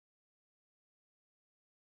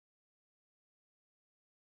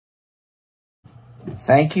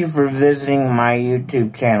Thank you for visiting my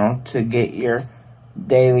YouTube channel to get your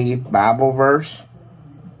daily Bible verse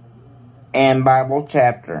and Bible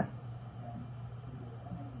chapter.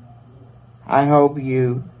 I hope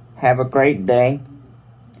you have a great day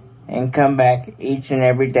and come back each and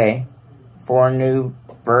every day for a new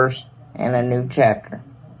verse and a new chapter.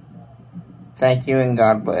 Thank you and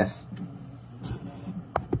God bless.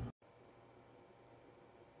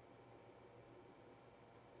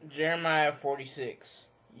 Jeremiah 46.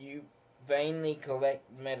 You vainly collect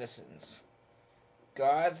medicines.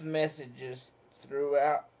 God's messages through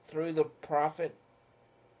the prophet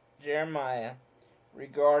Jeremiah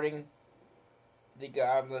regarding the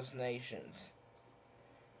godless nations.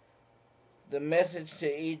 The message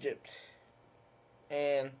to Egypt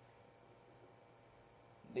and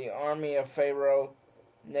the army of Pharaoh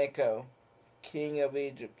Neco, king of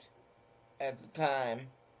Egypt at the time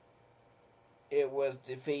it was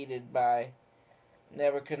defeated by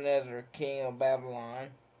Nebuchadnezzar, king of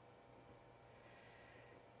Babylon,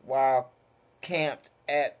 while camped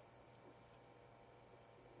at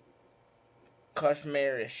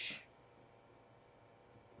Carchemish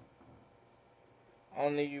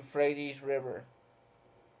on the Euphrates River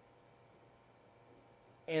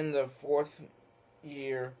in the 4th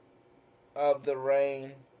year of the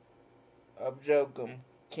reign of Jehoiakim,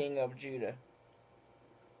 king of Judah.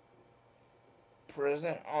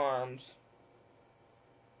 Present arms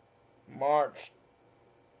marched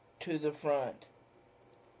to the front,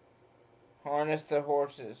 harnessed the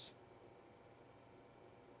horses,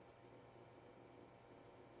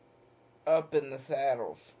 up in the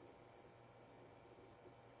saddles,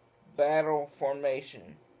 battle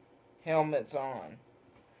formation, helmets on,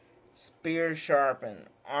 spears sharpened,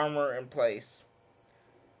 armor in place.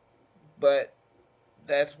 But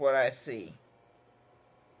that's what I see.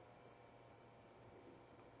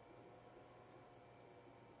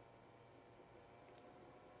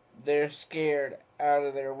 They're scared out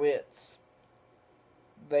of their wits.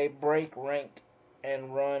 They break rank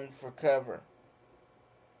and run for cover.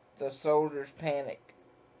 The soldiers panic.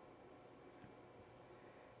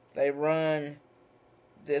 They run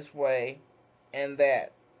this way and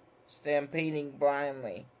that, stampeding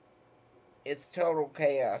blindly. It's total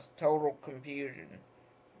chaos, total confusion,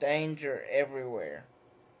 danger everywhere.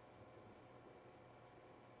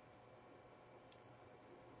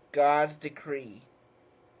 God's decree.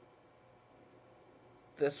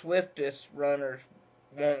 The swiftest runners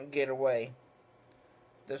won't get away.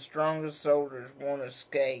 The strongest soldiers won't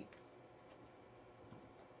escape.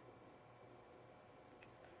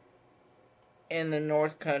 In the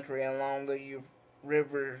north country along the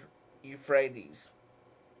River Euphrates,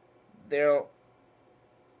 they'll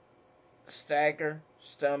stagger,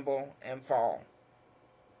 stumble, and fall.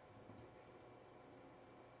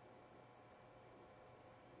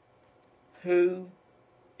 Who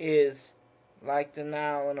is like the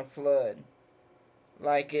Nile in a flood,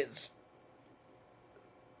 like its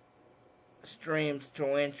streams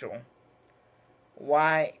torrential?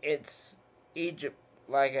 Why, it's Egypt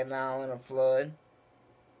like a Nile in a flood,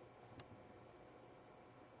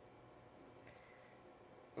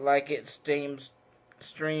 like its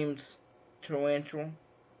streams torrential,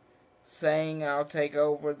 saying, I'll take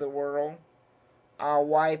over the world, I'll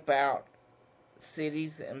wipe out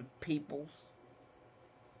cities and peoples,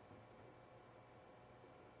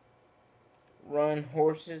 run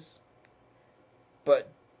horses, but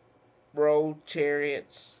rode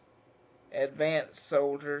chariots, advanced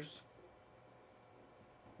soldiers,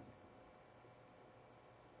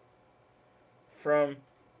 from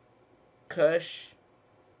Cush,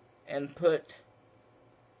 and put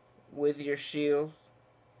with your shields,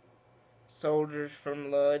 soldiers from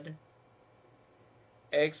Lud,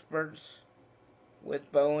 experts with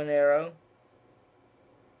bow and arrow,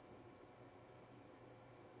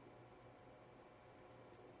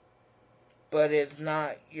 but it's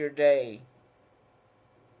not your day.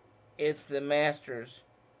 It's the Master's,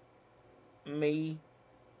 me,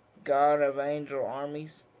 God of angel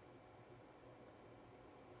armies.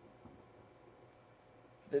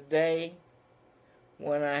 The day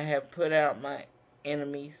when I have put out my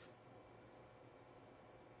enemies.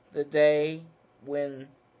 The day when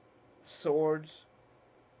swords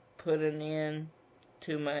put an end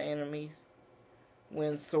to my enemies.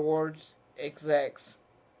 When swords exacts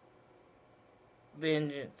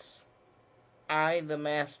vengeance. I, the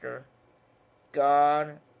Master,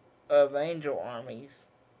 God of angel armies,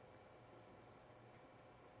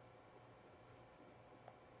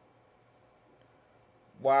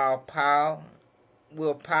 will pile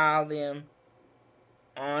them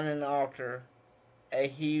on an altar, a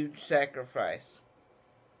huge sacrifice.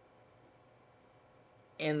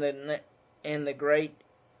 in the great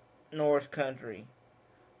north country,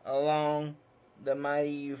 along the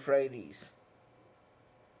mighty Euphrates.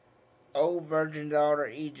 O virgin daughter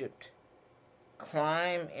Egypt,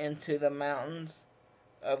 climb into the mountains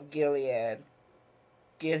of Gilead,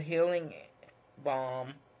 get healing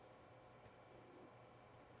balm,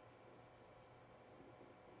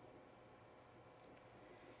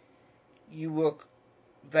 you will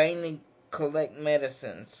vainly collect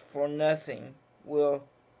medicines, for nothing will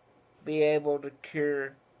be able to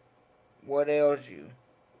cure what ails you.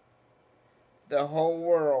 The whole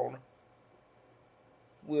world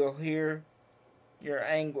will hear your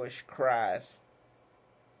anguish cries.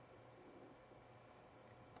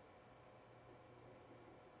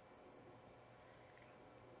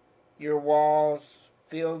 Your walls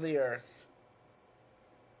fill the earth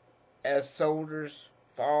as soldiers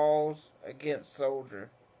falls against soldier,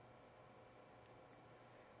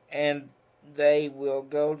 and they will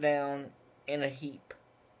go down in a heap.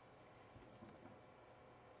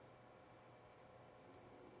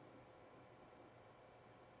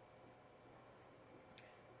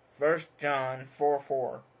 First John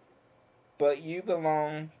 4:4. But you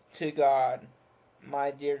belong to God,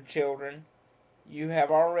 my dear children. You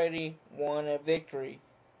have already won a victory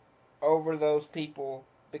over those people,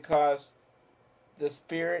 because the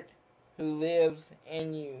Spirit who lives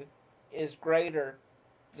in you is greater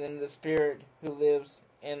than the spirit who lives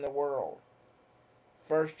in the world.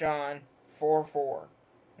 1 John 4:4.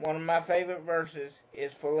 One of my favorite verses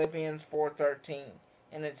is Philippians 4:13,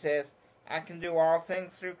 and it says, I can do all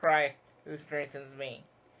things through Christ who strengthens me.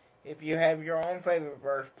 If you have your own favorite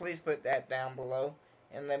verse, please put that down below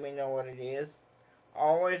and let me know what it is.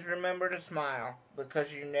 Always remember to smile,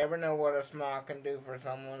 because you never know what a smile can do for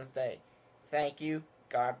someone's day. Thank you.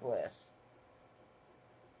 God bless.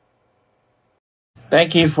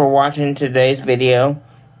 Thank you for watching today's video.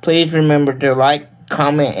 Please remember to like,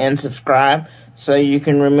 comment, and subscribe so you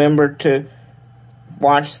can remember to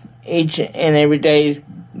watch each and every day's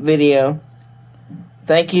video.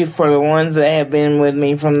 Thank you for the ones that have been with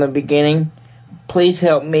me from the beginning. Please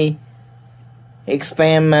help me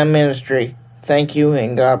expand my ministry. Thank you,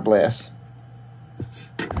 and God bless.